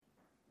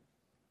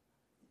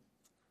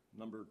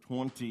Number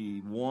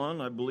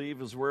 21, I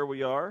believe, is where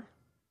we are.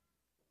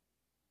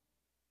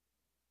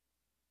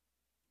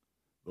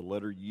 The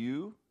letter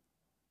U.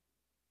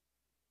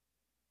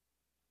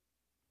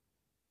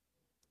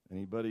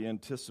 Anybody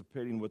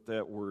anticipating what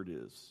that word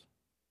is?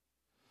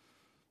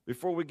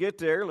 Before we get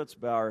there, let's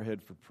bow our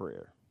head for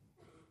prayer.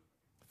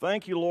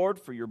 Thank you, Lord,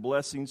 for your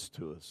blessings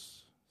to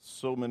us.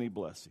 So many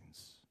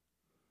blessings.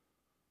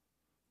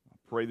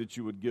 I pray that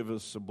you would give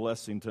us a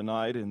blessing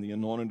tonight in the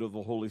anointing of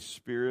the Holy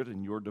Spirit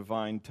and your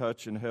divine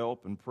touch and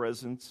help and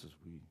presence as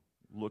we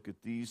look at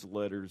these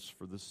letters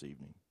for this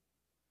evening.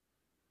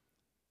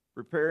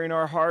 Preparing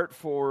our heart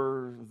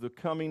for the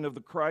coming of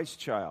the Christ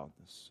child,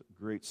 this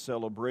great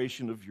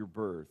celebration of your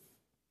birth.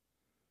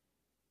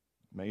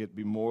 May it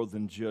be more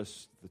than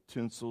just the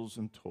tinsels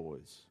and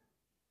toys.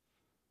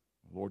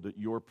 Lord, that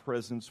your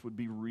presence would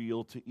be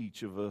real to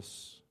each of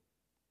us.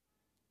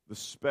 The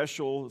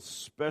special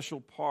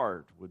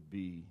part would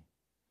be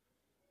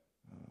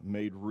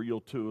made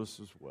real to us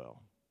as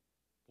well.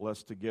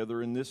 Blessed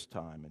together in this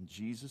time. In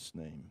Jesus'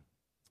 name,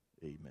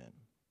 amen.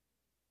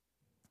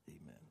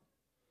 Amen.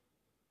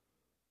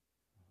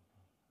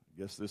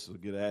 I guess this will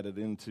get added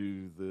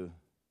into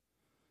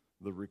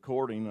the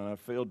recording. I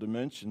failed to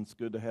mention it's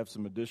good to have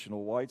some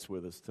additional whites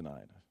with us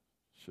tonight.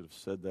 I should have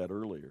said that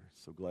earlier.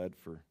 So glad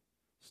for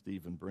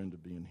Steve and Brenda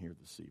being here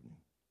this evening.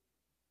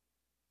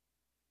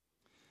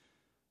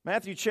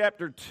 Matthew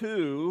chapter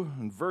 2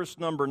 and verse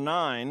number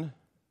 9.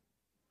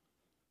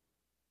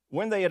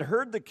 When they had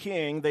heard the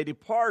king, they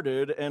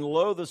departed, and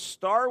lo, the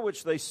star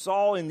which they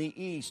saw in the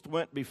east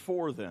went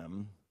before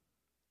them,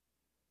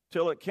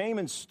 till it came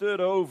and stood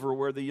over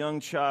where the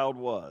young child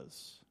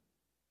was.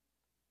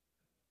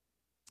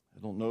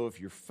 I don't know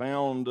if you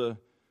found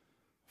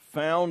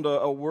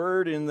a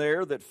word in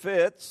there that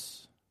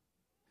fits.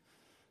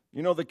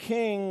 You know, the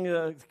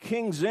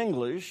king's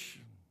English,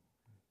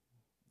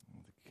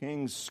 the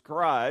king's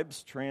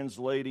scribes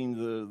translating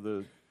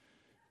the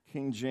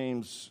King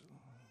James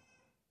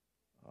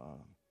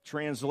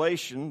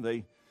translation,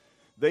 they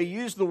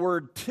use the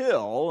word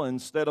till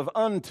instead of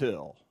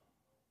until.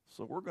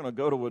 So we're going to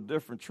go to a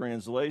different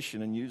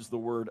translation and use the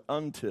word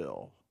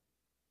until.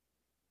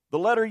 The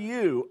letter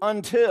U,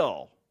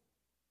 until.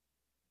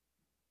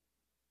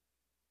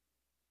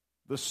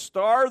 The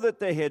star that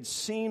they had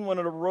seen when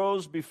it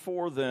arose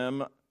before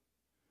them,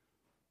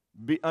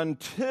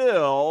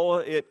 until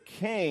it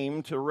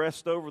came to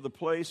rest over the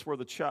place where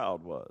the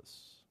child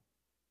was.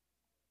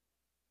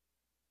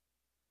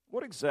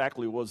 What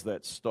exactly was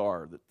that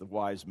star that the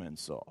wise men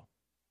saw?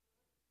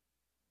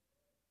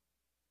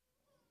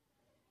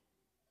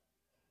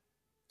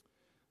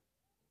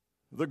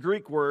 The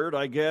Greek word,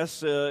 I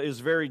guess,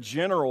 is a very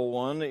general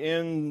one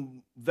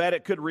in that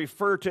it could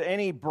refer to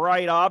any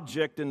bright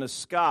object in the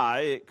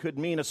sky. It could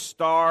mean a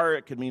star,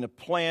 it could mean a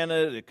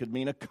planet, it could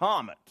mean a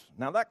comet.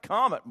 Now that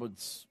comet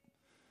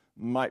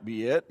might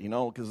be it,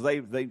 because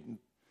they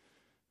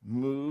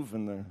move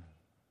in the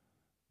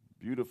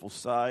beautiful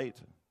sight.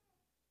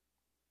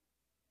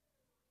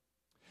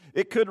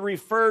 It could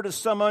refer to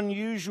some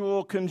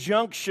unusual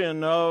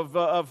conjunction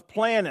of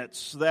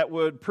planets that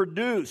would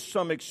produce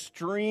some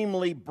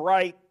extremely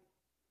bright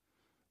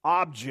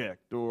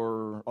object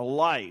or a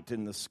light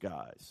in the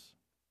skies.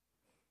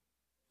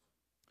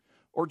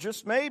 Or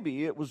just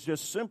maybe it was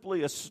just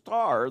simply a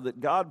star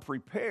that God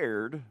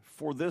prepared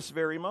for this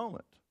very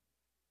moment.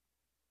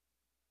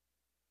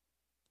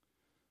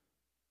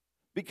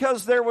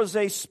 Because there was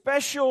a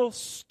special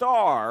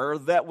star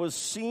that was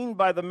seen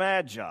by the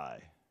Magi.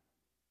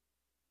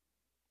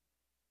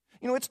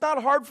 It's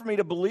not hard for me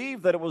to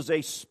believe that it was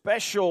a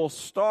special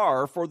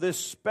star for this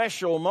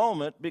special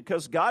moment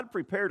because God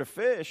prepared a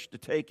fish to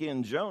take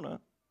in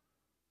Jonah,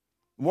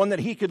 one that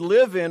he could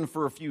live in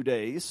for a few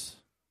days,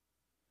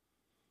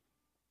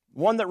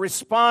 one that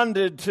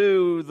responded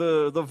to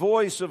the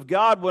voice of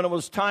God when it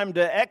was time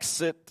to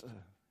exit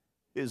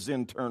his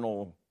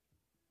internal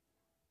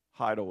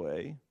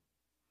hideaway.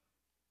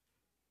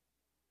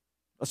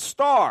 A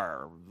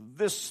star,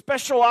 this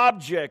special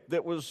object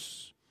that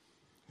was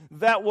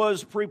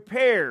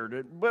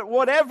prepared. But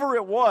whatever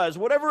it was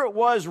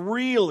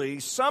really,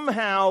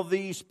 somehow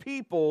these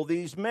people,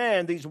 these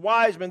men, these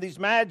wise men, these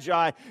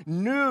magi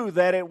knew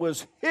that it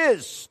was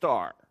his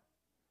star.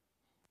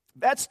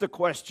 That's the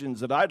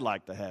questions that I'd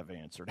like to have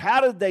answered. How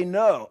did they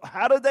know?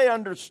 How did they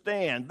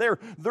understand?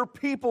 They're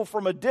people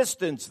from a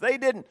distance. They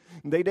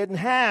didn't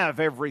have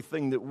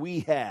everything that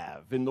we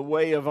have in the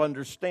way of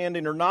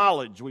understanding or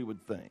knowledge, we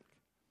would think.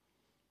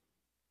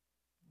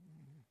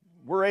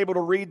 We're able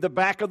to read the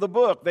back of the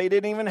book. They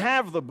didn't even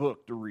have the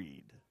book to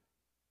read.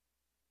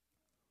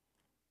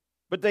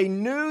 But they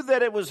knew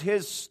that it was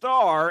his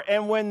star,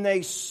 and when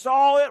they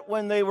saw it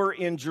when they were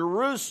in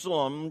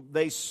Jerusalem,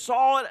 they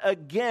saw it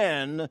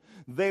again,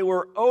 they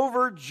were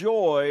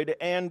overjoyed,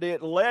 and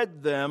it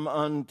led them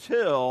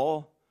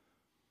until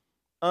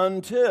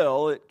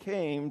it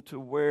came to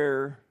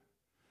where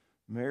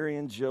Mary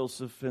and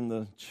Joseph and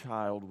the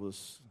child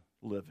was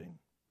living.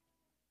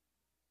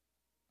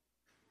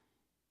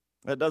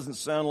 That doesn't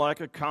sound like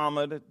a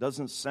comet. It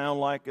doesn't sound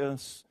like a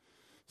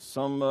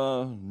some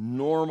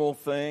normal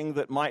thing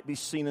that might be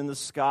seen in the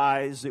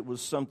skies. It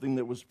was something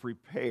that was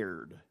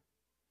prepared.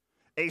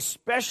 A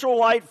special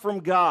light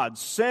from God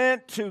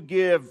sent to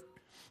give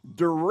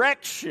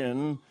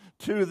direction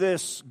to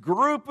this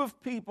group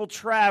of people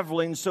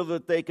traveling so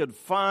that they could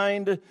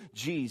find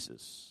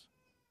Jesus.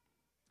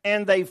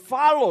 And they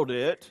followed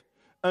it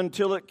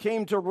until it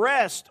came to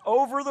rest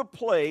over the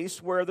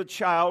place where the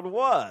child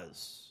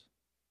was.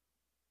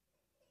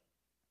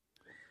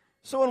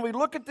 So when we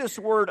look at this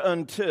word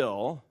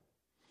until,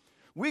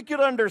 we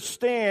could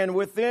understand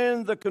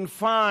within the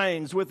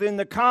confines, within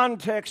the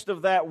context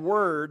of that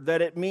word,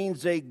 that it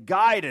means a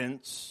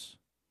guidance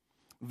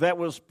that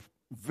was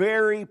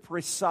very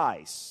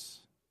precise.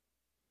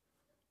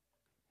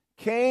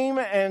 Came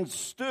and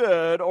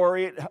stood, or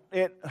it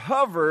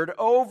hovered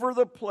over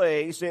the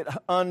place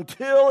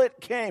until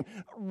it came.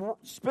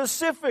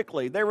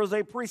 Specifically, there was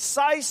a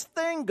precise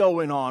thing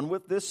going on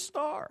with this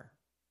star.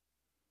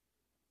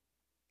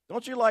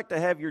 Don't you like to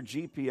have your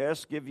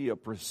GPS give you a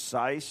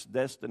precise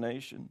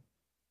destination?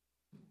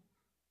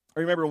 I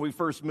remember when we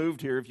first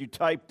moved here, if you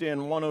typed in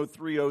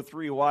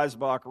 10303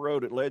 Weisbach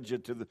Road, it led you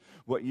to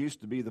what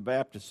used to be the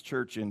Baptist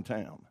church in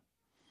town.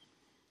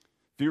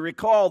 If you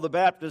recall, the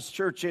Baptist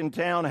church in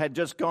town had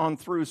just gone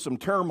through some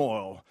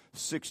turmoil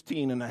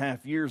 16 and a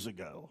half years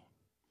ago.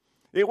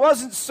 It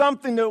wasn't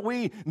something that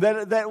we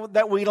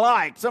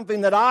liked,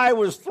 something that I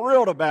was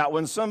thrilled about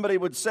when somebody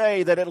would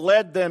say that it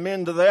led them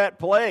into that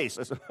place.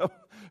 I said,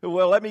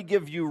 well, let me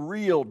give you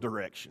real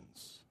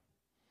directions.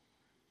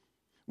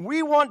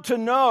 We want to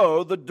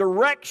know the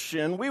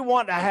direction. We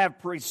want to have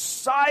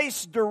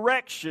precise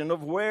direction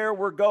of where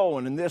we're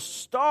going. And this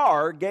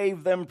star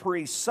gave them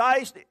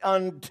precise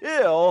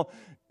until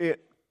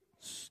it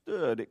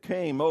stood. It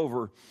came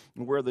over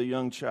where the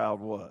young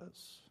child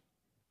was.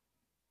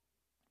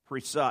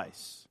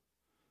 Precise.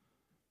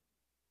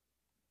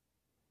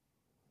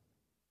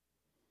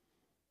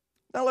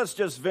 Now let's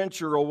just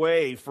venture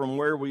away from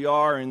where we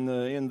are in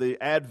the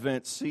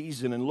Advent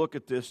season and look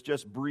at this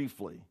just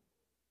briefly.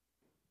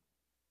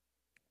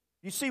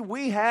 You see,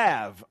 we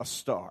have a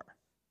star.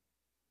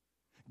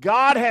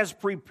 God has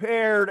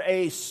prepared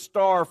a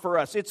star for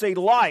us. It's a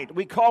light.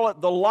 We call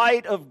it the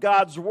light of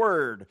God's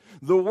Word.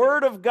 The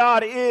Word of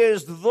God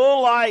is the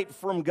light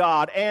from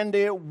God, and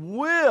it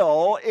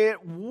will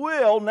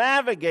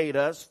navigate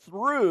us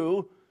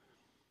through.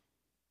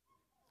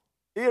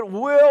 It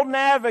will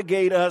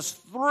navigate us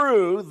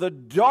through the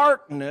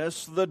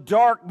darkness, the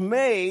dark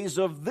maze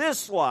of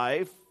this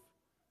life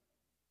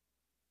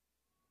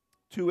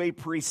to the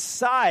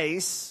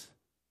precise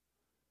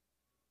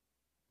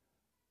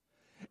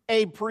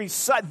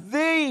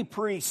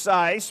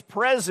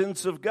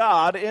presence of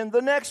God in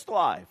the next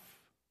life.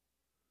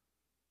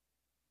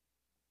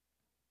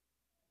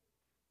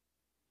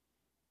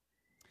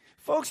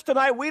 Folks,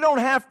 tonight we don't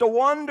have to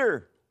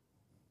wonder.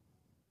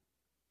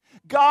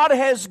 God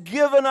has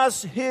given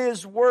us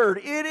His Word.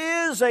 It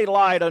is a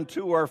light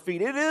unto our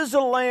feet. It is a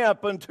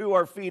lamp unto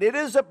our feet. It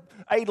is a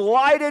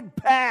lighted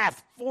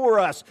path for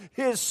us.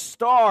 His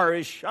star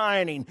is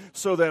shining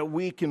so that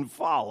we can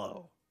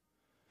follow.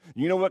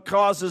 You know what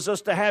causes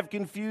us to have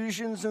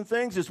confusions and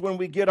things? Is when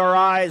we get our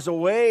eyes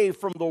away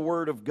from the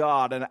Word of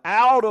God and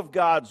out of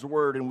God's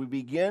Word, and we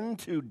begin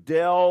to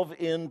delve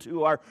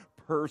into our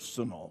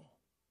personal.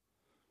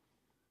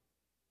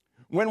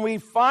 When we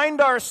find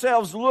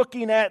ourselves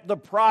looking at the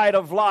pride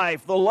of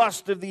life, the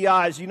lust of the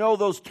eyes, you know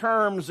those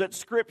terms that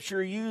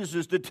Scripture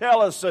uses to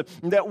tell us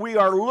that we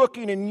are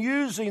looking and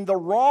using the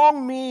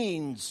wrong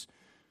means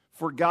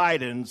for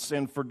guidance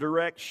and for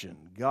direction.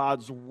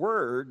 God's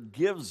Word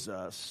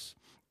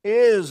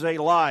is a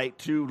light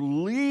to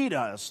lead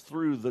us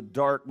through the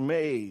dark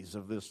maze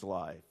of this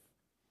life.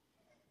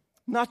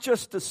 Not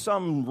just to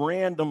some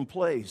random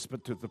place,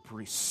 but to the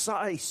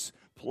precise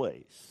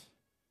place.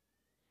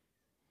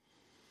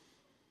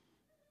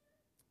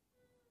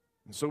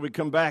 So we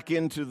come back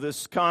into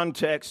this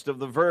context of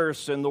the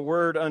verse and the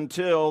word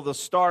until. The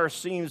star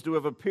seems to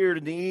have appeared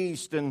in the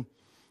east and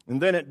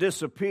then it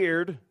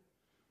disappeared.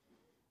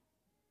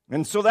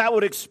 And so that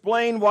would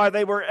explain why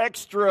they were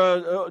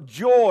extra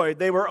joyed.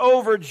 They were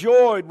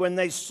overjoyed when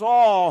they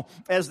saw,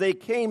 as they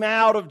came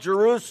out of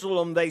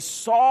Jerusalem, they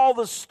saw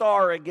the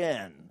star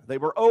again. They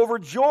were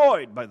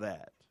overjoyed by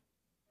that.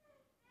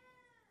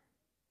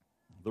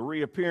 The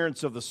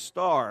reappearance of the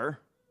star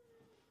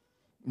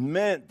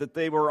meant that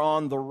they were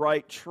on the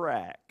right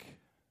track.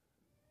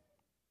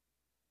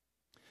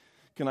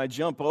 Can I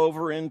jump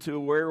over into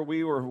where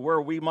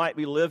we might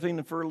be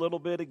living for a little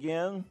bit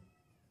again?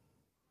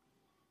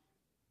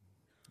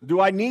 Do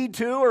I need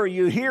to, or are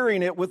you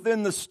hearing it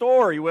within the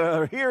story?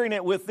 We're hearing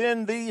it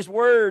within these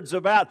words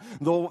about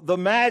the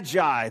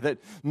Magi, that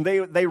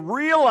they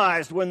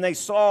realized when they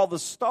saw the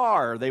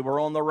star they were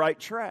on the right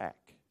track.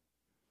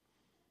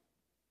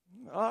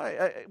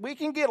 We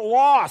can get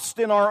lost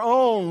in our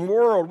own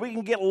world. We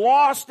can get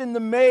lost in the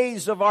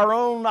maze of our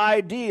own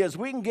ideas.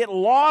 We can get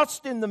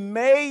lost in the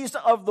maze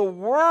of the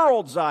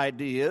world's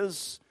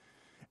ideas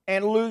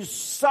and lose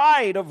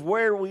sight of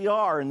where we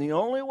are. And the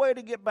only way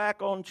to get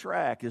back on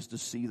track is to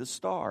see the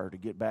star, to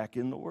get back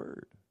in the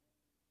Word.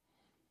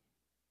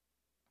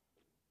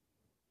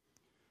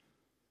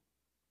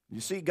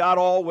 You see, God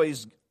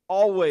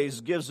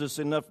always gives us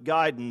enough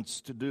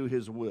guidance to do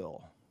His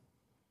will.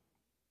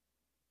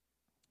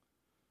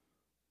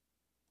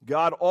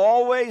 God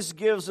always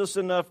gives us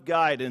enough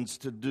guidance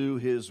to do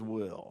His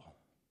will.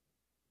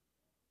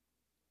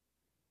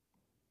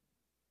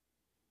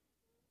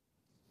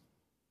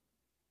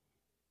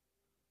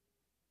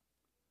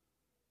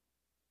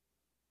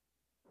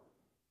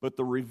 But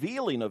the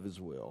revealing of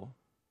His will,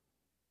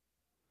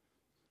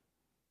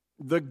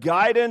 the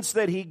guidance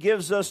that He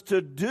gives us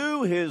to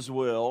do His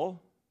will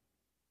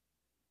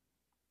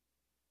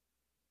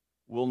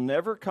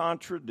never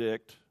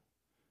contradict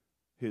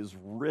His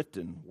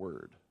written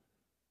word.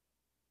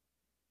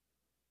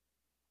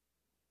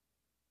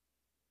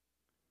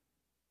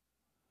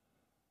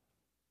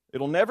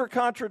 It'll never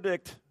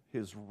contradict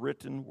His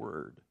written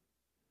word.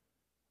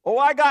 Oh,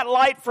 I got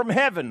light from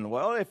heaven.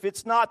 Well, if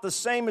it's not the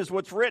same as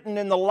what's written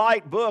in the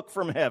light book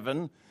from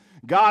heaven,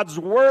 God's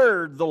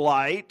word, the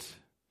light,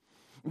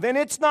 then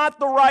it's not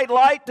the right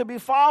light to be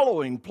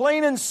following.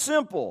 Plain and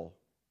simple.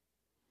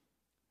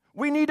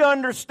 We need to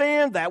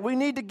understand that. We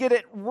need to get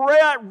it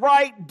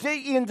right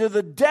into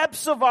the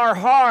depths of our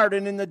heart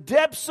and in the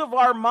depths of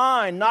our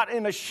mind, not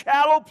in a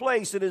shallow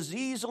place that is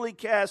easily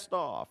cast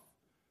off.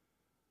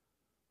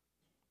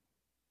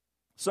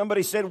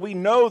 Somebody said we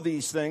know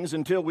these things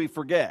until we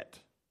forget.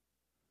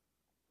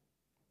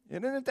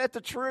 And isn't that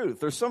the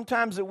truth? There's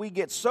sometimes that we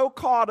get so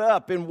caught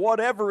up in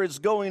whatever is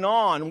going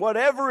on,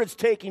 whatever is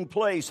taking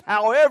place,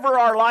 however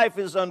our life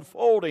is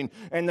unfolding,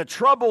 and the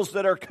troubles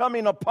that are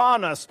coming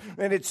upon us,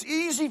 and it's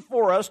easy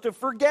for us to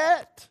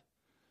forget.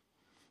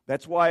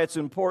 That's why it's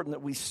important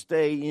that we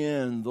stay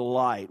in the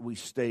light, we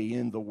stay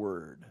in the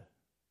Word.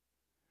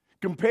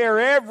 Compare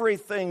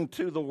everything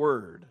to the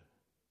Word.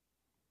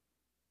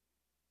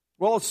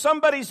 Well,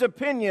 somebody's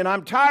opinion,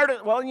 I'm tired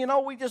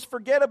of, we just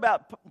forget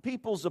about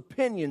people's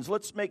opinions.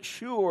 Let's make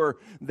sure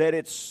that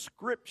it's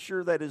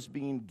Scripture that is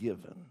being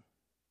given.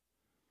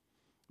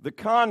 The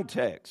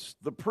context,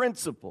 the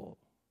principle.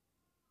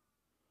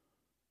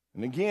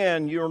 And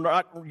again, most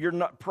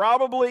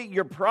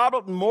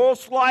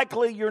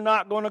likely you're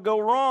not going to go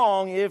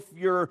wrong if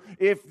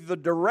the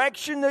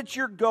direction that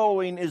you're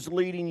going is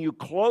leading you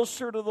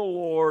closer to the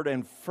Lord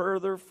and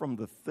further from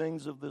the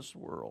things of this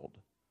world.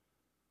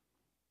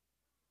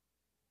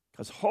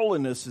 Because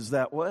holiness is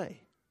that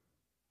way.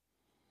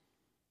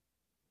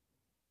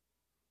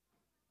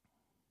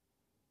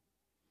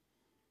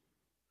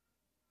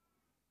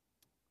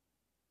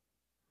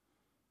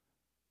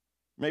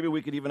 Maybe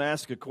we could even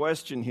ask a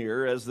question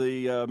here as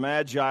the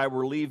Magi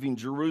were leaving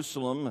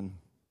Jerusalem. And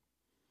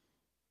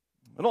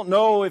I don't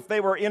know if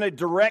they were in a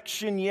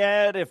direction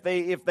yet, if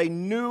they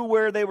knew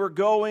where they were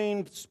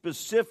going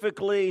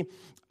specifically.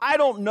 I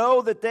don't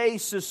know that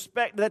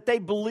they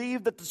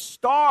believed that the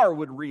star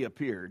would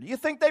reappear. Do you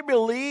think they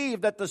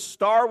believed that the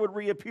star would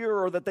reappear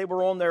or that they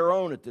were on their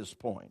own at this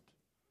point?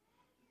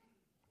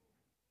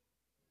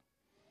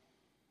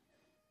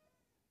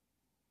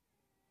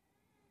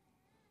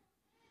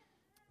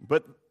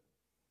 But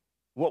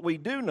what we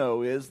do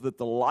know is that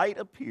the light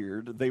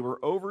appeared, they were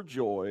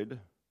overjoyed.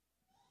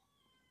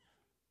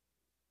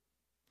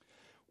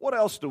 What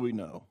else do we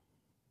know?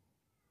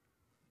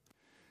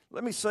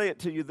 Let me say it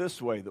to you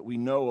this way that we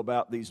know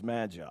about these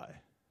Magi.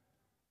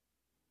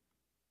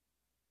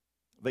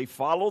 They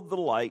followed the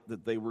light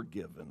that they were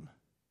given.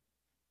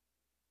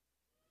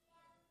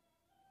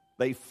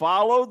 They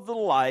followed the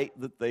light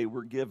that they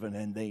were given,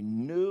 and they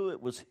knew it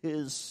was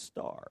His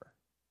star.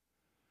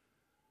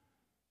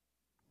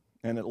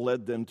 And it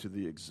led them to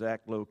the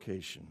exact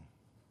location.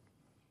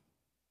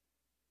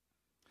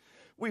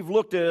 We've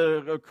looked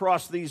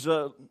across these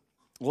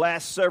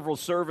last several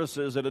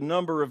services at a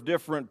number of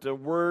different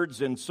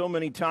words, and so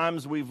many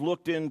times we've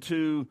looked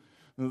into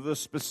the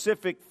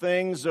specific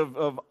things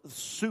of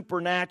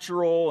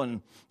supernatural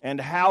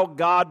and how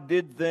God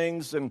did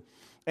things,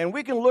 and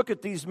we can look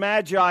at these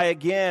Magi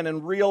again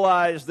and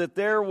realize that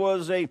there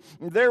was a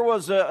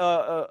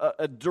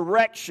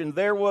direction,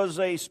 there was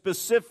a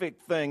specific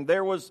thing,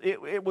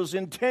 it was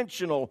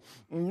intentional,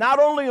 not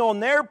only on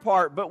their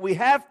part, but we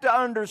have to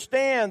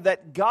understand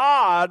that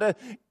God,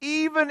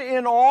 even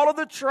in all of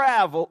the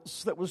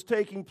travels that was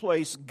taking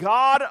place,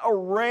 God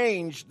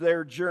arranged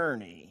their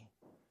journey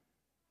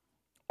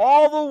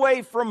all the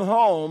way from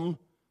home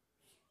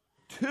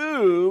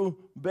to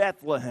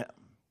Bethlehem.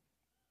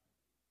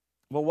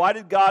 Well, why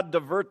did God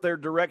divert their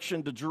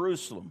direction to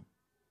Jerusalem?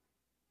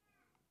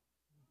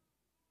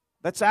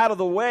 That's out of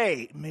the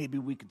way, maybe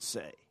we could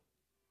say.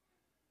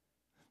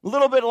 A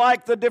little bit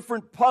like the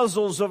different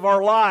puzzles of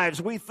our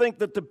lives. We think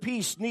that the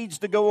piece needs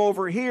to go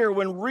over here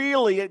when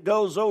really it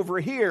goes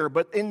over here.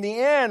 But in the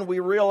end, we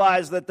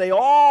realize that they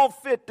all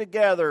fit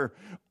together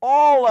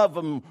All of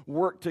them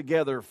work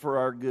together for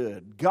our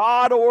good.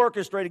 God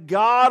orchestrated,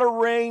 God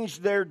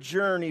arranged their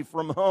journey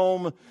from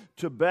home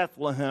to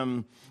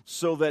Bethlehem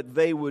so that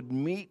they would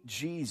meet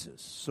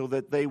Jesus, so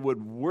that they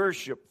would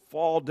worship,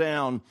 fall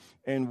down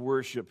and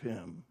worship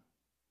Him.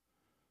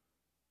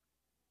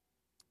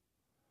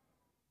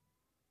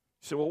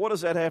 So, well, what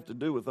does that have to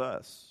do with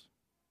us?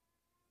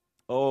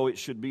 Oh, it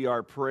should be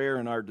our prayer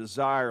and our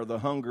desire, the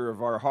hunger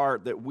of our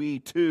heart, that we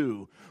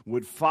too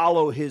would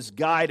follow His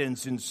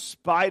guidance in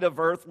spite of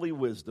earthly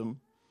wisdom,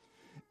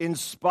 in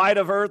spite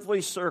of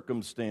earthly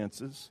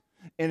circumstances,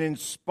 and in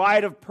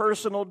spite of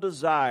personal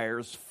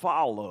desires,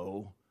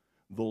 follow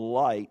the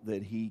light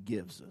that He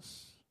gives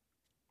us.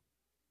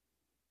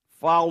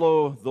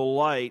 Follow the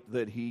light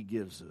that He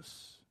gives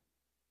us.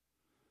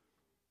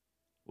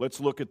 Let's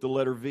look at the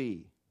letter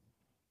V.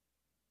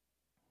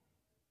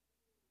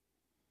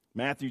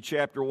 Matthew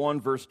chapter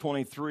 1, verse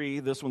 23.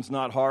 This one's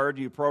not hard.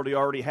 You probably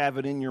already have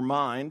it in your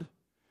mind.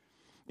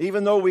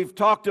 Even though we've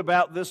talked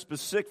about this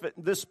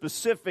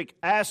specific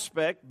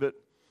aspect, but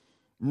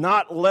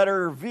not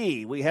letter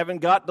V. We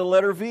haven't got the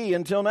letter V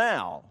until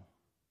now.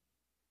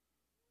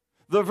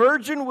 The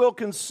virgin will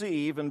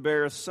conceive and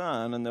bear a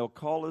son, and they'll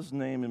call his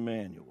name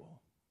Emmanuel.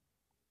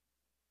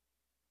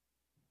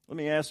 Let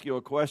me ask you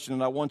a question,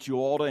 and I want you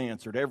all to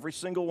answer it. Every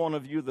single one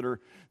of you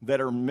that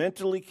are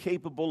mentally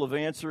capable of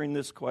answering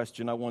this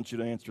question, I want you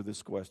to answer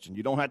this question.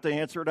 You don't have to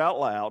answer it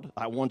out loud.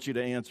 I want you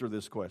to answer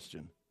this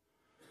question.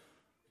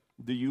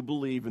 Do you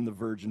believe in the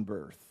virgin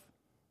birth?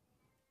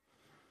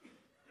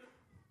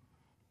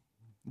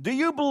 Do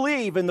you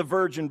believe in the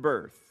virgin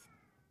birth?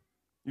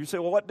 You say,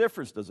 well, what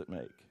difference does it make?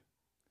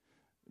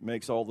 It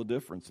makes all the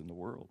difference in the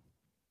world.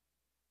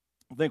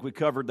 I think we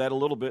covered that a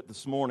little bit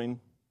this morning.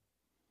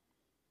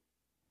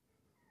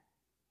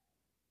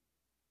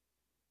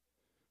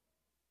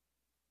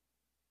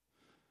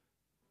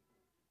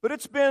 But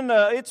it's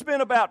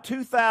been about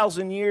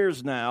 2,000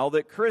 years now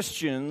that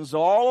Christians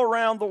all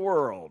around the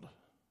world,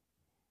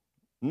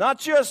 not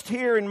just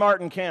here in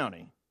Martin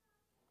County,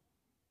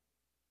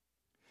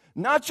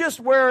 not just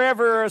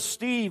wherever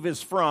Steve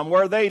is from,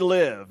 where they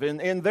live,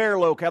 in their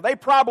locale. They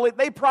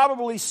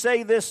probably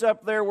say this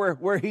up there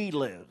where he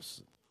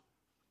lives.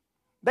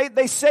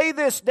 They say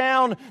this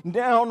down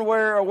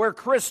where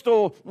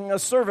Crystal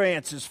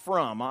Servants is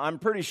from. I'm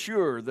pretty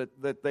sure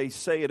that they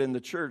say it in the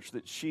church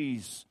that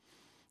she's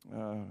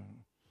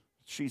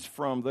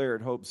from there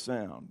at Hope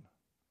Sound.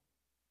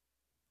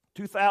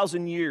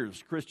 2,000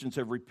 years, Christians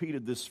have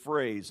repeated this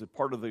phrase, a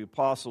part of the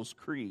Apostles'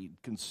 Creed,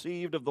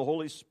 conceived of the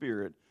Holy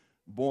Spirit,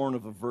 born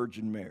of a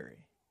Virgin Mary.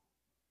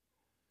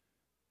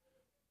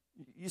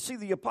 You see,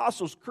 the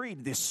Apostles'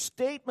 Creed, this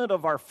statement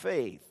of our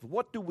faith,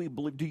 what do we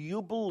believe? Do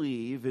you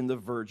believe in the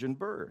virgin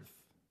birth?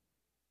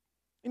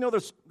 You know,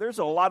 there's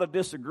a lot of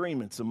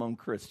disagreements among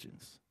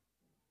Christians.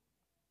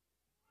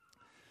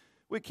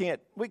 We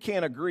can't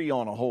agree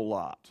on a whole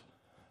lot.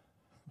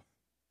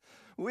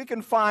 We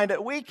can find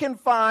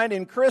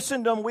in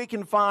Christendom, we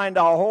can find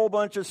a whole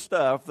bunch of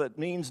stuff that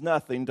means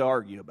nothing to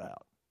argue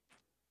about.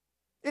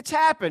 It's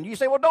happened. You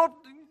say, well,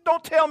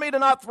 don't tell me to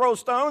not throw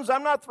stones.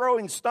 I'm not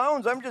throwing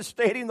stones. I'm just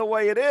stating the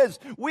way it is.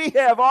 We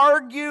have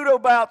argued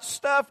about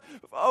stuff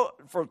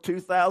for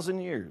 2,000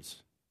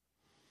 years.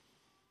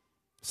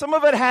 Some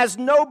of it has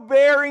no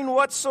bearing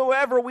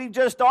whatsoever. We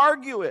just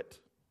argue it.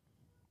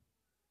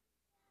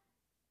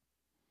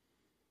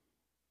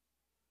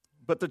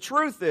 But the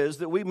truth is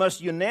that we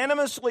must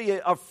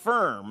unanimously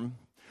affirm,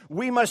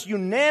 we must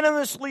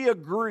unanimously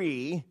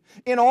agree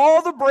in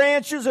all the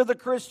branches of the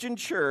Christian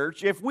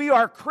church, if we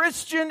are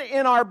Christian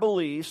in our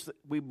beliefs,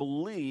 we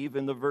believe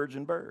in the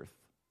virgin birth.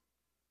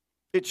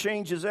 It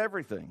changes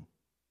everything.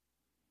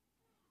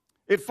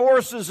 It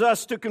forces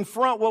us to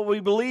confront what we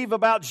believe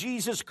about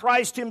Jesus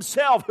Christ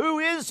Himself. Who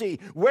is He?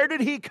 Where did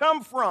He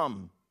come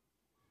from?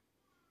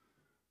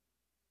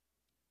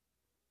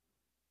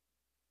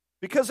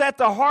 Because at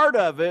the heart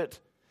of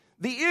it,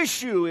 the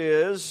issue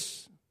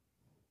is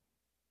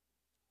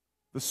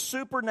the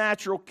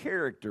supernatural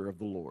character of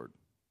the Lord.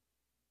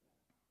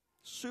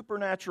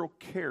 Supernatural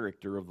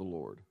character of the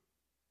Lord.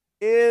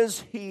 Is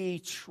He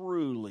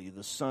truly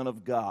the Son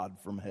of God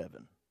from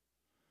heaven?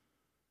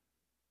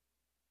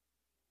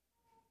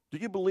 Do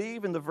you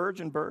believe in the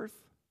virgin birth?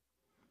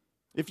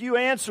 If you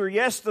answer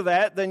yes to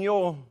that, then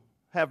you'll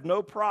have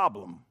no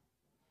problem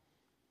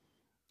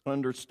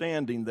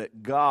understanding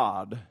that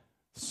God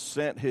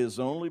sent His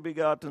only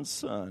begotten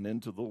Son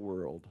into the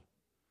world.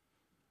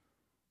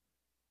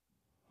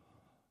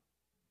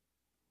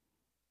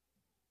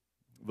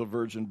 The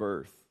virgin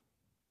birth.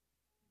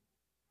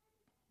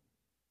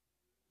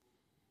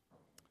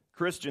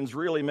 Christians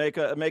really make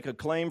a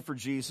claim for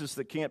Jesus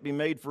that can't be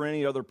made for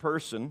any other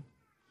person.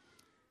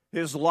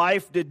 His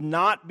life did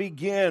not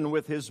begin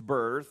with His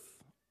birth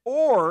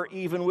or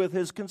even with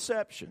His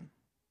conception.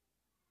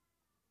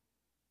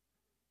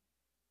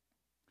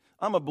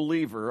 I'm a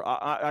believer.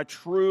 I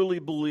truly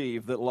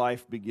believe that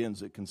life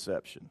begins at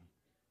conception.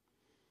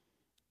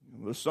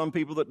 There's some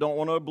people that don't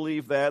want to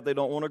believe that. They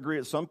don't want to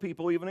agree. Some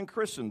people, even in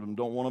Christendom,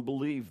 don't want to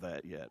believe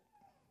that yet.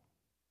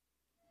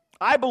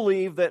 I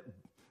believe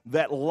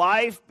that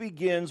life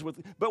begins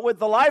but with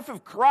the life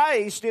of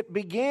Christ, it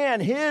began.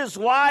 His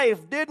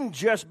life didn't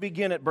just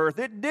begin at birth.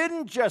 It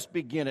didn't just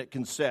begin at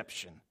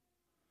conception.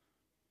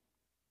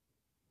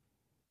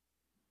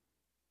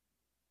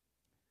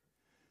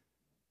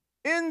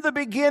 In the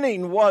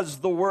beginning was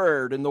the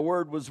Word, and the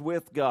Word was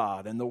with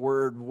God, and the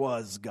Word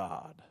was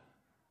God.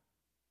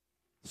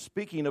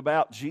 Speaking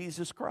about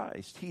Jesus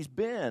Christ,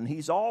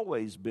 He's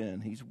always been.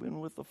 He's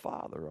been with the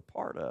Father, a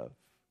part of.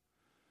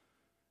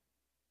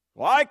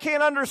 Well, I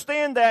can't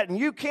understand that, and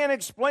you can't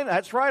explain it.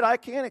 That's right, I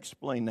can't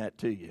explain that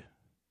to you.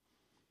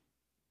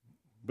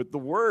 But the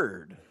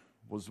Word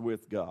was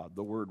with God.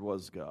 The Word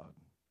was God.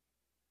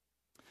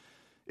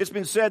 It's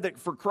been said that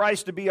for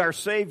Christ to be our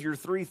Savior,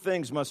 three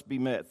things must be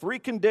met. Three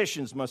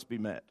conditions must be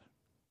met.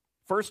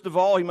 First of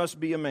all, He must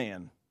be a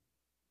man.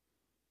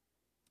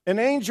 An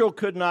angel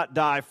could not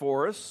die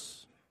for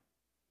us.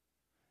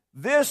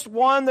 This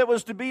one that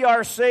was to be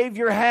our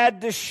Savior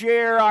had to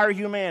share our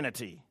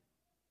humanity.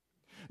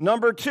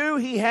 Number two,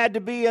 He had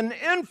to be an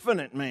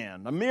infinite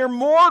man. A mere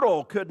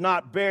mortal could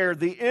not bear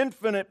the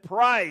infinite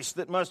price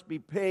that must be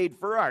paid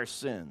for our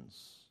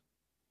sins.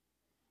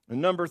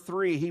 And number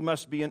three, He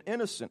must be an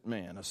innocent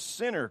man. A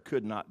sinner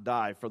could not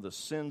die for the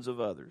sins of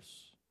others.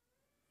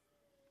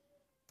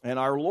 And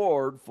our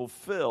Lord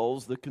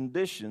fulfills the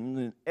condition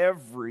in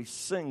every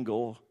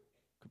single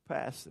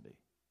capacity.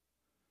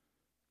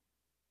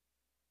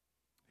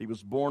 He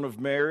was born of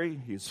Mary.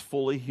 He is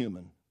fully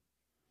human.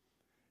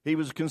 He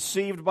was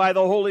conceived by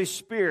the Holy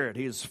Spirit.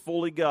 He is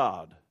fully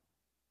God.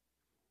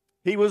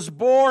 He was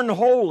born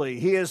holy.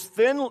 He is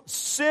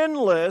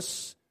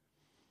sinless.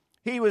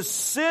 He was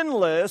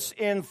sinless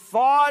in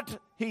thought.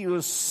 He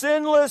was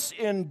sinless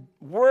in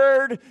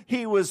word.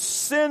 He was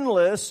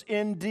sinless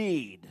in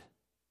deed.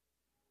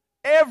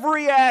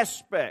 Every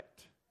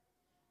aspect.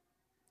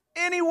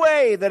 Any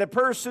way that a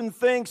person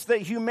thinks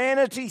that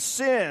humanity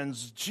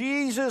sins,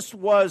 Jesus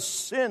was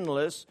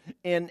sinless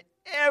in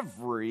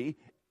every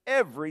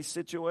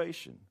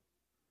situation.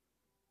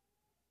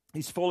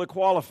 He's fully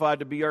qualified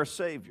to be our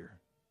Savior.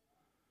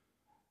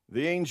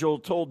 The angel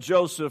told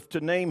Joseph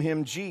to name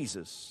him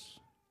Jesus.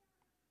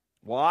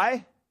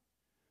 Why?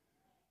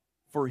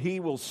 For He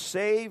will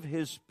save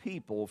His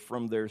people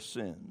from their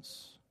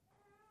sins.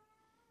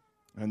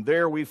 And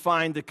there we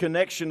find the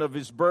connection of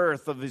His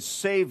birth, of His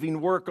saving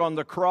work on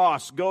the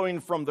cross, going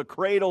from the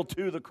cradle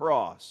to the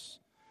cross.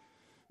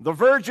 The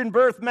virgin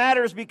birth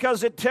matters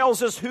because it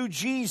tells us who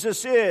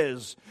Jesus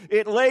is.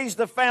 It lays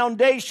the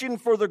foundation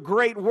for the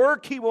great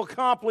work He will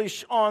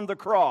accomplish on the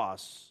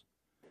cross.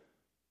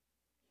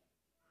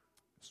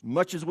 As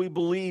much as we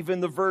believe in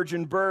the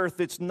virgin birth,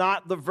 it's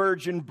not the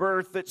virgin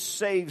birth that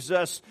saves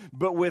us,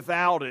 but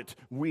without it,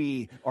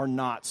 we are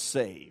not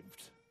saved.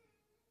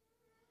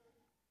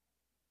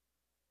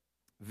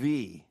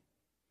 V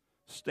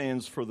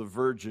stands for the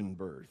virgin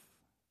birth.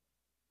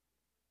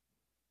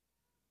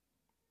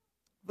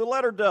 The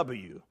letter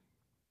W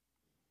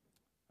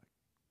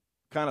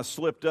kind of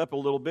slipped up a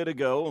little bit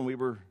ago when we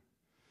were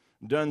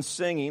done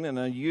singing, and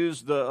I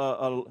used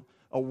a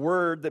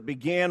word that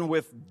began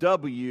with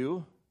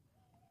W.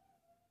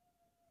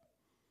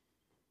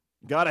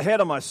 Got ahead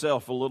of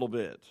myself a little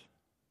bit.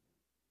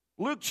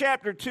 Luke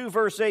chapter 2,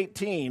 verse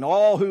 18,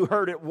 all who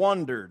heard it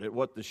wondered at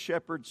what the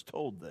shepherds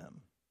told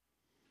them.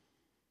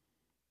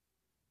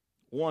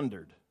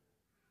 Wondered.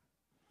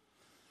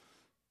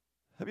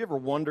 Have you ever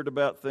wondered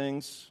about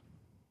things?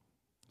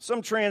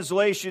 Some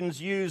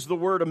translations use the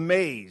word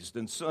amazed,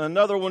 and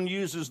another one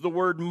uses the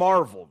word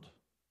marveled.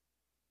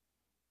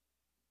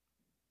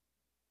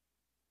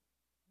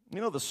 You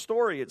know, the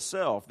story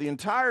itself, the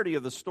entirety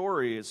of the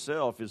story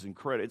itself is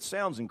incredible. It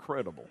sounds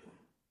incredible.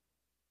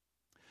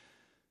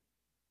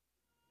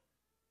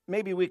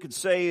 Maybe we could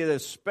say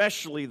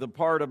especially the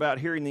part about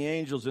hearing the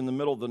angels in the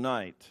middle of the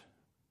night.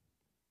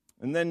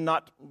 And then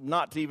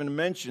not to even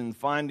mention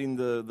finding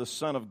the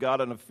Son of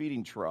God in a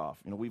feeding trough.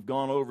 You know, we've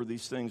gone over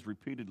these things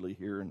repeatedly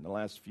here in the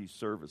last few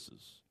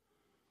services.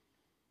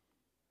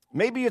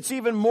 Maybe it's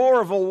even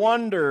more of a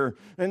wonder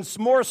and it's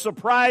more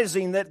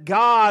surprising that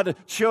God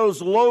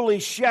chose lowly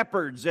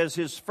shepherds as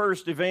His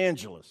first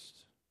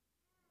evangelists.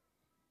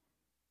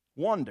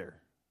 Wonder.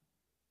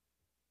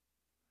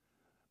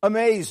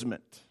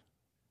 Amazement.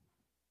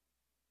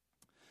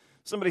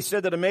 Somebody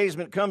said that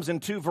amazement comes in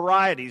two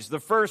varieties. The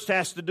first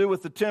has to do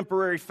with the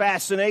temporary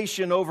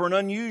fascination over an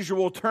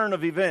unusual turn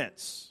of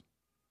events.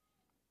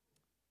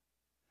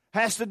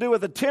 Has to do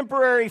with a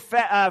temporary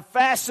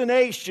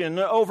fascination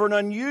over an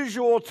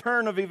unusual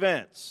turn of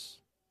events.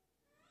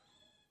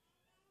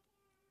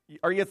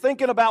 Are you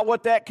thinking about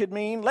what that could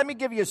mean? Let me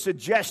give you a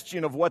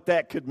suggestion of what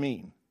that could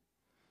mean.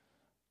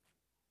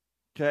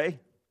 Okay?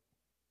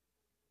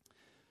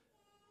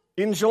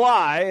 In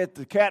July at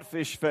the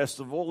Catfish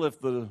Festival, if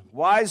the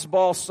Wise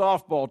Ball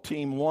softball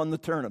team won the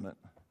tournament,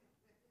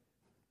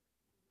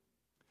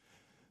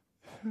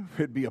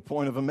 it'd be a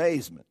point of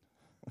amazement.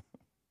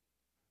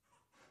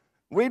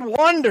 We'd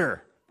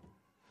wonder.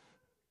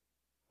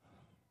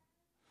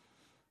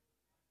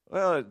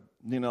 Well,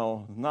 you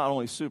know, not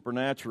only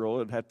supernatural,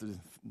 it'd have to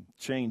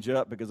change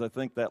up because I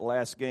think that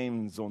last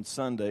game is on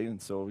Sunday,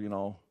 and so,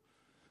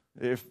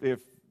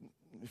 if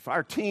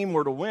our team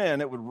were to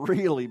win, it would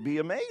really be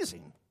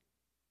amazing.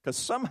 Because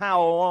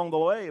somehow along the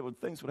way,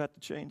 things would have to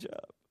change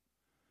up.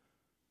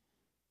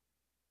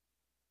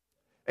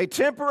 A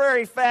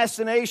temporary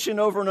fascination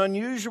over an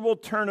unusual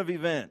turn of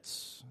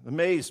events.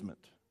 Amazement.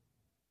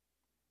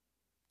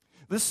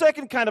 The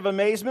second kind of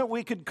amazement,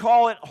 we could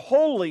call it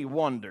holy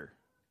wonder.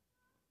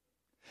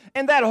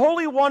 And that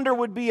holy wonder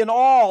would be an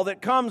awe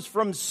that comes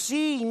from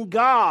seeing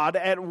God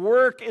at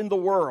work in the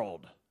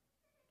world.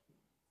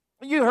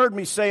 You heard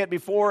me say it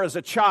before as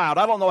a child.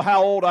 I don't know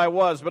how old I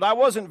was, but I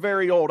wasn't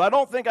very old. I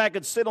don't think I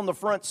could sit on the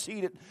front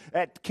seat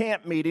at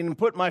camp meeting and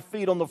put my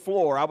feet on the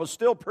floor. I was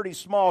still pretty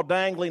small,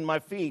 dangling my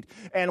feet.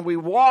 And we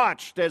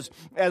watched as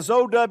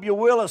O.W.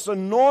 Willis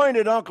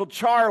anointed Uncle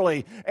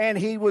Charlie, and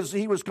he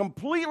was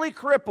completely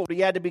crippled. He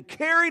had to be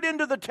carried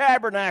into the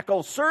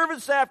tabernacle,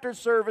 service after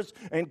service,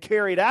 and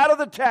carried out of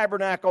the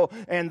tabernacle.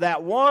 And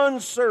that one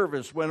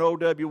service, when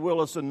O.W.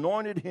 Willis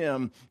anointed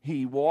him,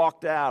 he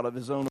walked out of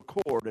his own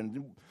accord.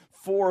 And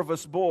 4 of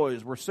us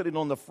boys were sitting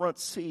on the front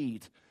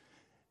seat,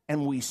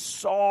 and we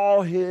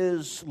saw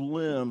his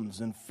limbs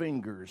and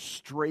fingers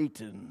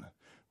straighten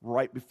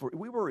right before.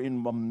 We were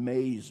in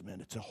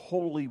amazement. It's a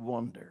holy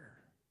wonder.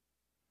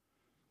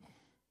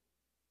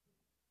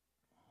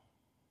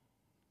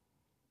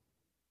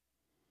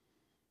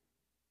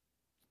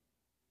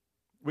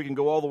 We can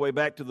go all the way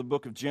back to the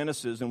book of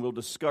Genesis, and we'll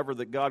discover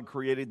that God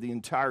created the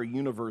entire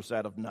universe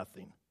out of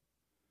nothing.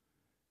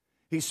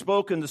 He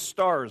spoke, and the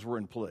stars were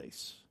in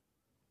place.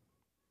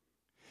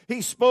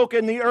 He spoke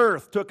and the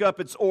earth took up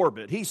its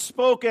orbit. He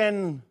spoke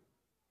and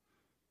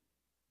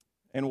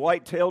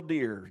white-tailed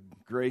deer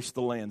graced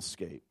the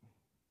landscape.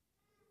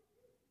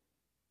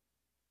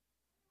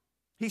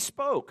 He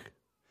spoke.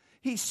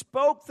 He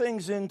spoke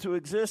things into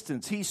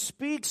existence. He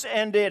speaks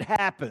and it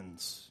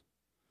happens.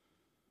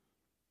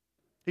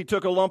 He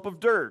took a lump of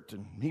dirt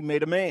and he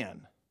made a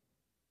man.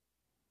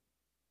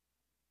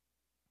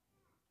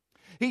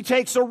 He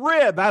takes a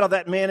rib out of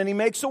that man and he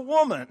makes a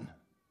woman.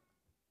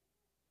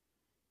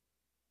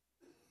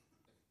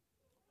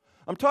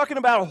 I'm talking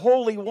about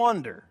holy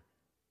wonder.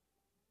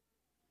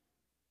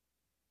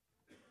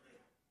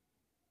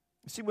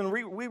 See, when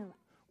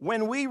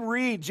we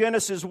read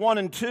Genesis 1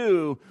 and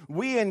 2,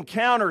 we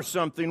encounter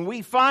something,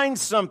 we find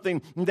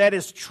something that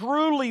is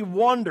truly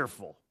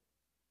wonderful.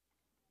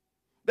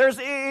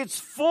 It's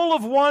full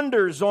of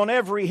wonders on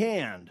every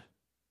hand.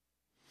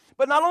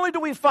 But not only do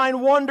we find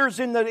wonders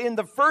in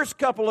the first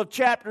couple of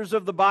chapters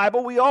of the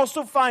Bible, we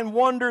also find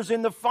wonders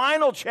in the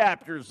final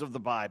chapters of the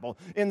Bible,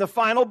 in the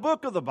final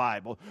book of the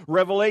Bible.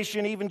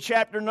 Revelation, even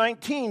chapter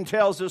 19,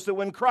 tells us that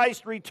when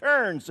Christ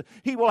returns,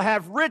 he will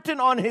have written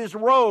on his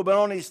robe and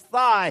on his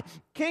thigh,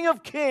 King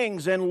of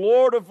Kings and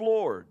Lord of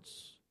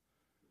Lords.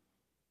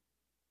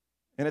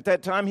 And at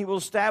that time, he will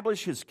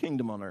establish his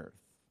kingdom on earth.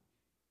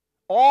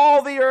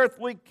 All the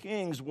earthly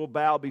kings will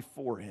bow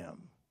before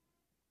him.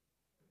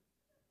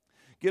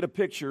 Get a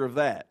picture of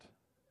that.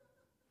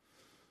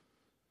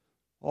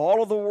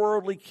 All of the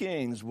worldly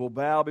kings will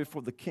bow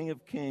before the King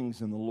of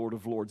Kings and the Lord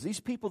of Lords.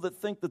 These people that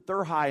think that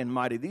they're high and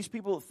mighty, these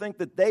people that think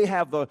that they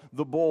have the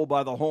bull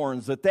by the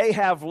horns, that they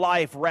have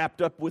life wrapped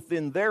up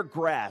within their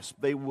grasp,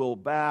 they will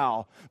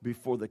bow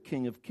before the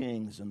King of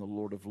Kings and the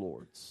Lord of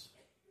Lords.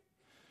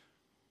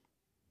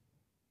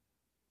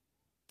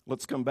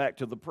 Let's come back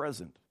to the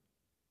present.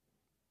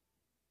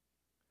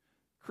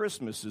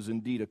 Christmas is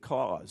indeed a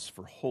cause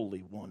for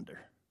holy wonder.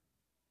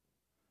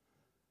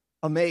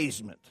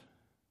 Amazement.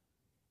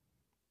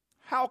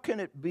 How can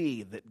it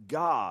be that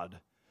God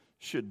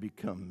should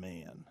become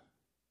man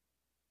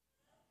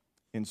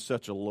in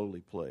such a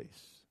lowly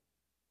place?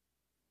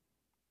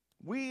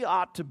 We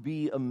ought to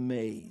be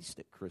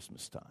amazed at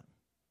Christmas time.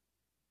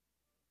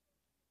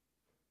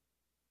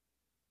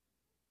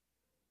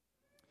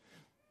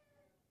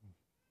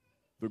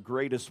 The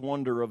greatest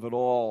wonder of it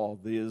all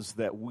is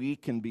that we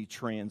can be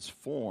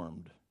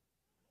transformed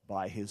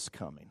by his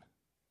coming.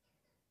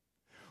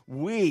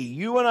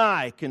 You and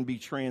I, can be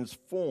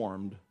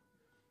transformed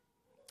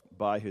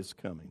by his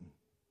coming.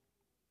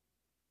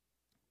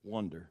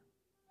 Wonder.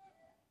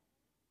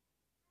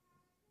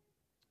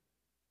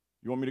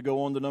 You want me to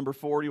go on to number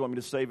 4? Or you want me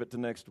to save it to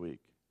next week?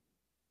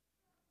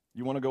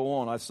 You want to go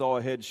on? I saw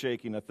a head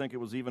shaking. I think it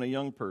was even a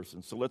young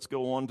person. So let's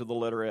go on to the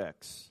letter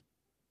X.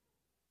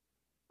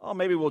 Oh,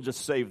 maybe we'll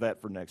just save that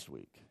for next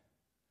week.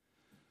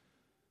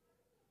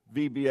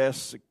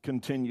 VBS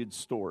continued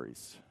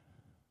stories.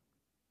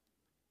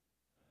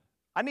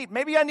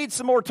 Maybe I need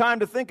some more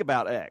time to think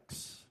about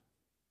X.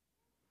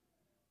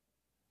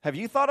 Have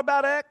you thought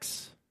about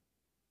X?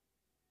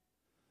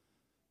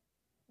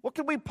 What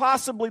could we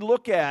possibly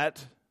look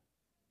at?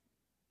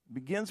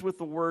 Begins with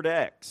the word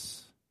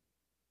X,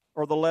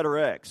 or the letter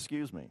X,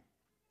 excuse me.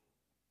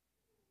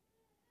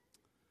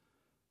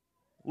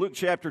 Luke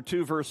chapter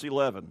 2, verse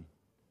 11.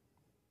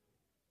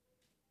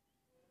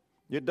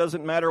 It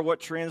doesn't matter what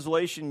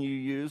translation you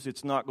use,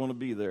 it's not going to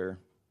be there.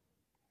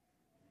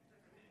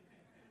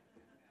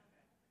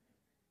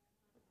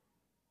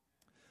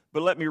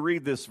 But let me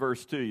read this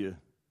verse to you.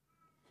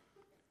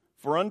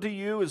 For unto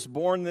you is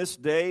born this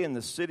day in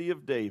the city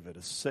of David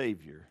a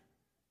Savior,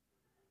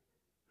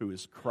 who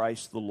is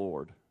Christ the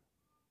Lord.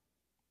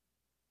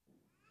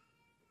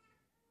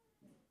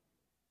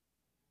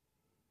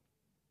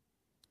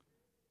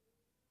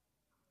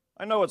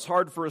 I know it's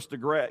hard for us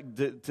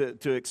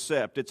to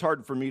accept. It's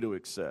hard for me to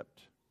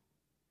accept.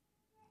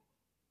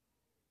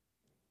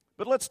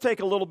 But let's take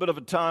a little bit of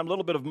a time, a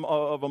little bit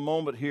of a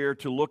moment here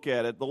to look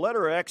at it. The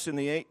letter X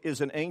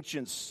is an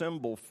ancient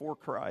symbol for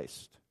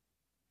Christ.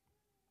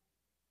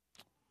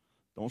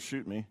 Don't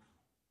shoot me.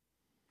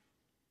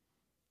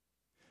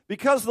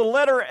 Because the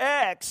letter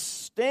X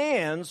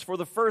stands for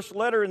the first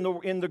letter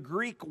in the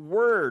Greek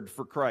word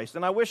for Christ.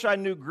 And I wish I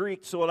knew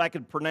Greek so that I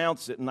could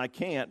pronounce it, and I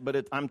can't.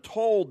 But I'm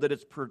told that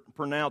it's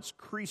pronounced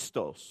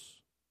Christos.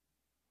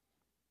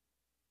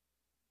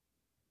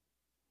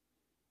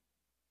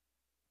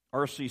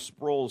 R.C.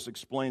 Sproul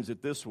explains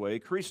it this way.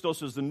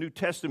 Christos is the New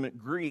Testament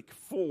Greek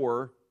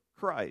for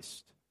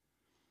Christ.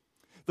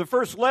 The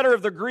first letter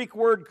of the Greek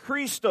word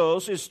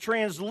Christos is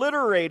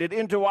transliterated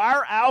into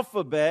our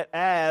alphabet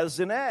as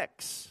an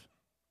X.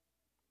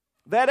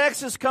 That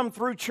X has come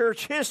through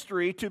church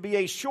history to be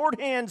a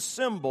shorthand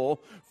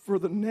symbol for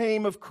the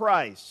name of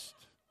Christ.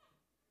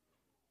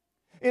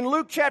 In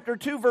Luke chapter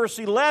 2, verse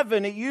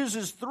 11, it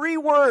uses 3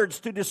 words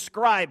to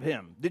describe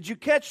him. Did you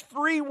catch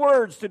 3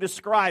 words to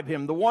describe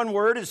him? The one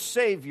word is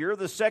Savior,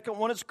 the second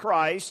one is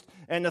Christ,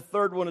 and the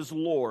third one is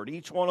Lord.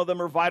 Each one of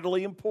them are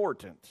vitally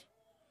important.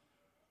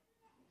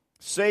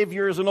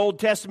 Savior is an Old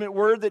Testament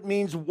word that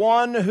means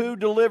one who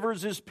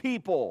delivers his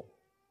people.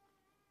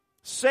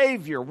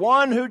 Savior,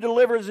 one who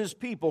delivers his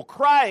people.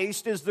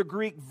 Christ is the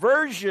Greek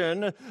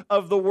version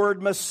of the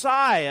word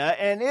Messiah,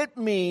 and it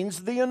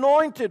means the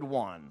anointed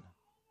one.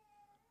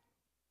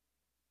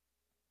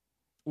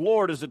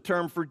 Lord is a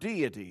term for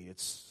deity.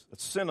 It's a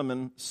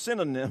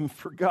synonym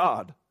for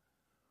God.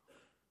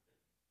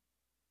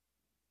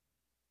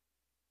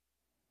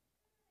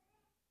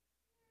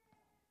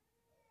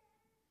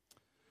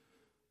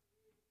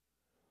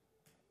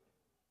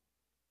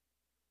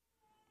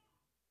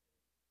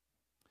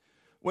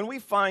 When we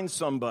find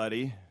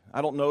somebody,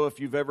 I don't know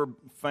if you've ever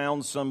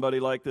found somebody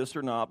like this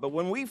or not, but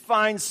when we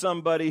find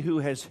somebody who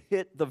has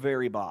hit the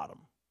very bottom,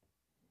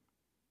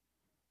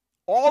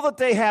 all that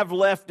they have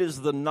left is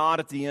the knot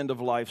at the end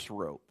of life's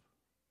rope.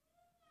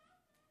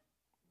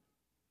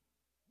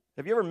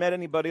 Have you ever met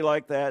anybody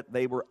like that?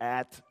 They were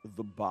at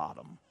the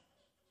bottom.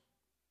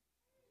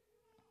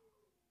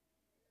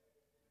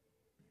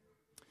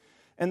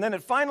 And then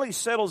it finally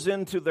settles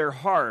into their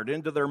heart,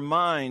 into their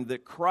mind,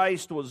 that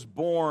Christ was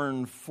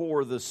born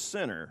for the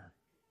sinner.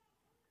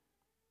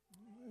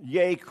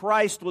 Yea,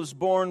 Christ was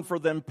born for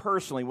them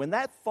personally. When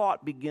that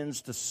thought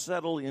begins to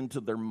settle into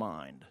their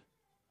mind,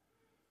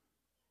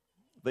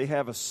 they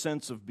have a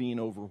sense of being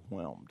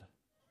overwhelmed.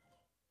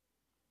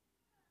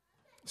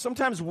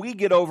 Sometimes we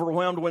get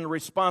overwhelmed when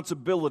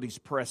responsibilities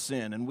press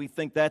in, and we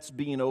think that's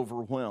being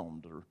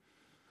overwhelmed, or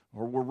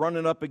we're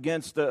running up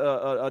against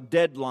a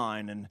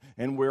deadline,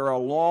 and we're a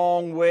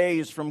long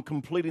ways from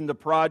completing the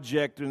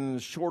project in a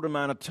short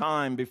amount of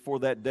time before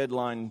that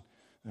deadline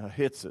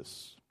hits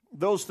us.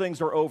 Those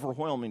things are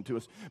overwhelming to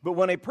us. But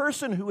when a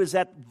person who is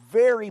at the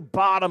very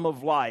bottom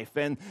of life,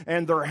 and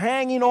they're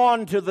hanging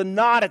on to the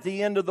knot at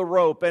the end of the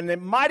rope, and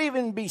it might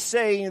even be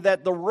saying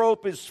that the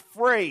rope is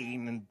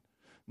fraying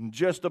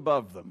just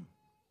above them.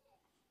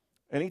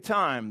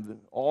 Anytime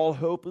all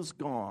hope is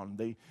gone,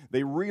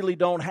 they really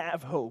don't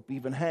have hope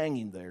even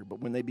hanging there. But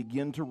when they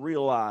begin to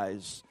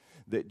realize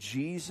that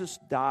Jesus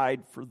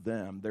died for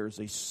them, there's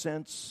a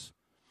sense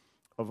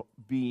of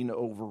being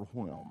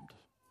overwhelmed.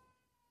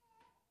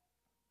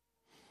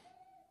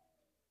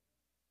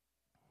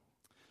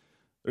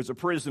 There's a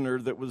prisoner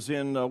that was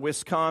in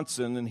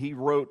Wisconsin, and he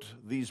wrote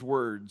these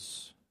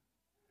words.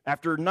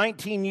 After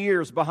 19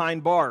 years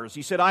behind bars,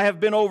 he said, "I have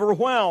been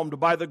overwhelmed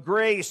by the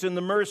grace and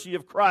the mercy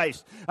of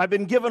Christ. I've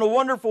been given a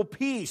wonderful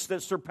peace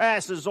that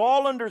surpasses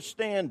all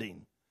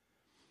understanding.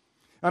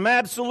 I'm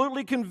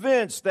absolutely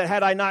convinced that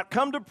had I not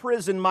come to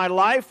prison, my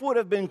life would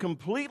have been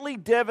completely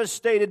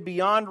devastated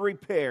beyond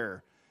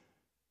repair.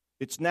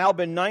 It's now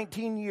been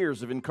 19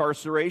 years of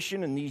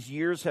incarceration, and these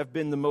years have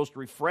been the most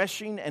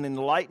refreshing and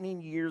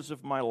enlightening years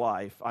of my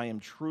life. I am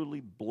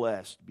truly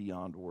blessed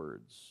beyond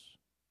words."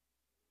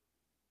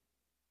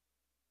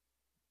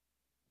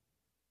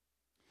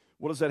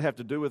 What does that have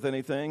to do with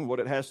anything?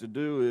 What it has to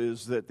do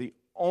is that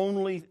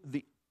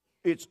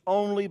it's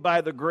only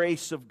by the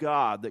grace of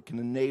God that can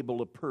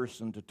enable a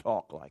person to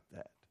talk like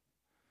that.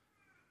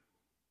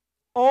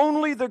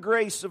 Only the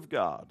grace of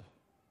God.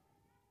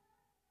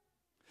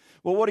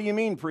 Well, what do you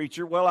mean,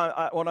 preacher?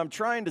 Well, what I'm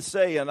trying to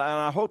say, and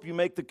I hope you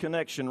make the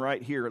connection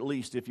right here, at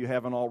least if you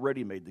haven't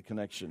already made the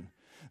connection,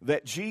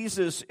 that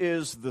Jesus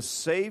is the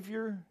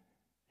Savior,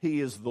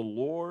 He is the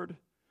Lord,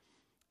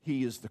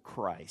 He is the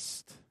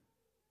Christ.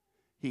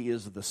 He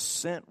is the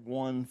sent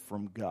one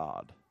from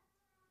God.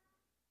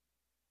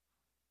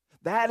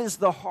 That is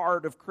the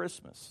heart of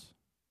Christmas.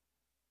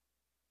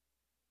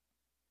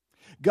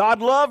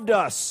 God loved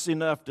us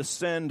enough to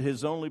send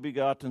His only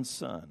begotten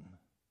Son.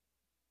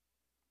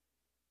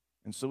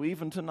 And so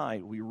even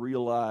tonight we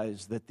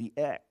realize that the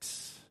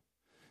X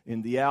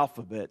in the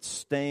alphabet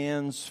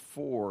stands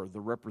for the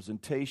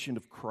representation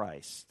of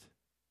Christ,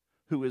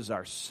 who is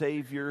our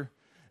Savior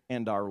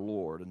and our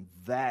Lord. And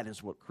that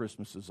is what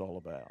Christmas is all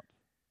about.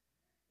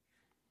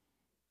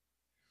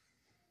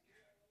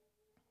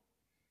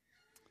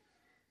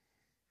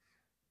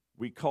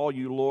 We call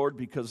you Lord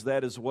because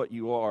that is what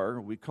you are.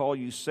 We call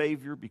you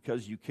Savior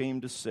because you came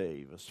to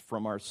save us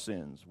from our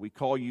sins. We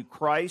call you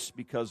Christ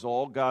because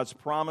all God's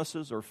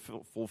promises are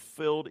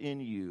fulfilled in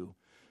you.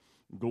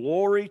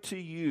 Glory to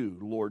you,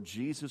 Lord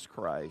Jesus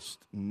Christ,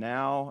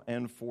 now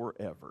and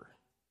forever.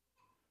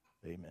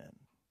 Amen.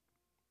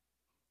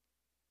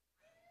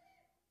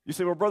 You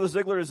say, well, Brother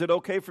Zeigler, is it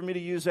okay for me to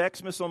use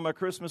Xmas on my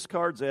Christmas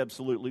cards?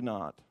 Absolutely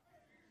not.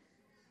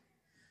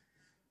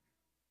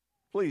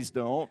 Please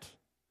don't.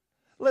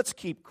 Let's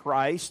keep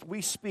Christ.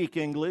 We speak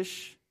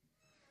English.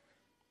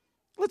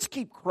 Let's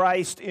keep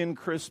Christ in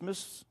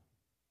Christmas.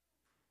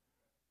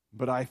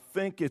 But I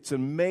think it's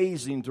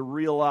amazing to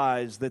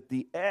realize that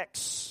the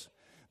X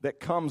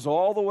that comes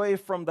all the way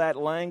from that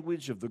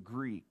language of the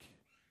Greek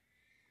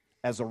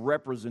as a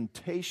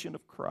representation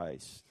of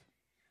Christ,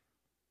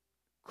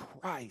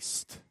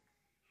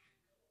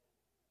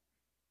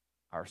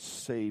 our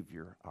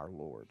Savior, our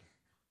Lord.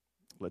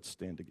 Let's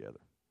stand together.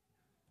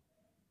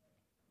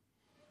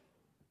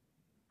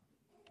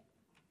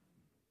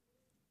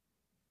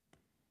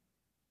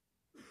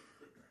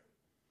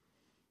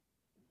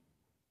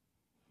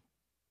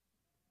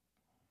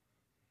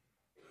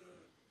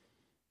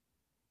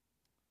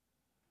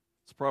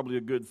 It's probably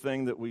a good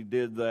thing that we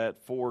did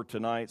that for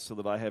tonight so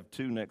that I have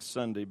two next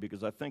Sunday,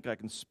 because I think I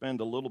can spend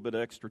a little bit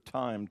extra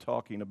time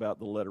talking about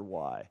the letter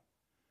Y.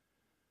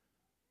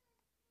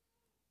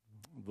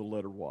 The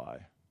letter Y.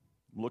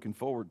 I'm looking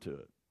forward to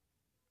it.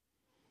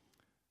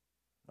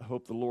 I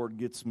hope the Lord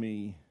gets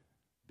me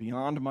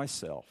beyond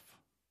myself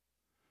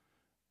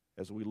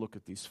as we look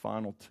at these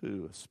final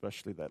two,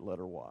 especially that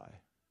letter Y.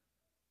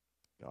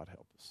 God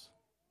help us.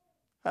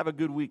 Have a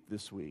good week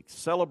this week.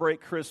 Celebrate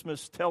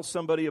Christmas. Tell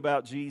somebody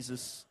about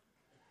Jesus.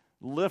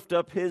 Lift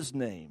up His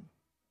name.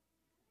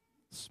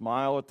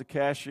 Smile at the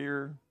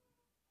cashier.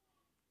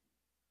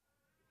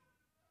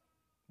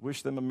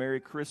 Wish them a Merry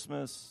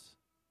Christmas.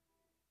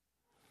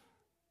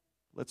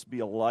 Let's be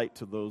a light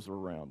to those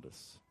around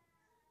us.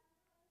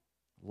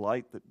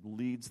 Light that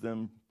leads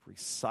them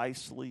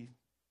precisely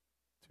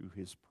to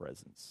His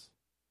presence.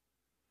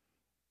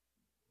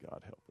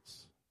 God help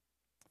us.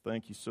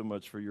 Thank you so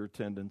much for your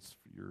attendance,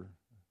 for your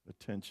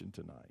attention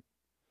tonight.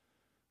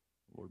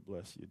 Lord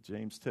bless you.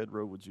 James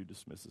Tedrow, would you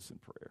dismiss us in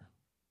prayer?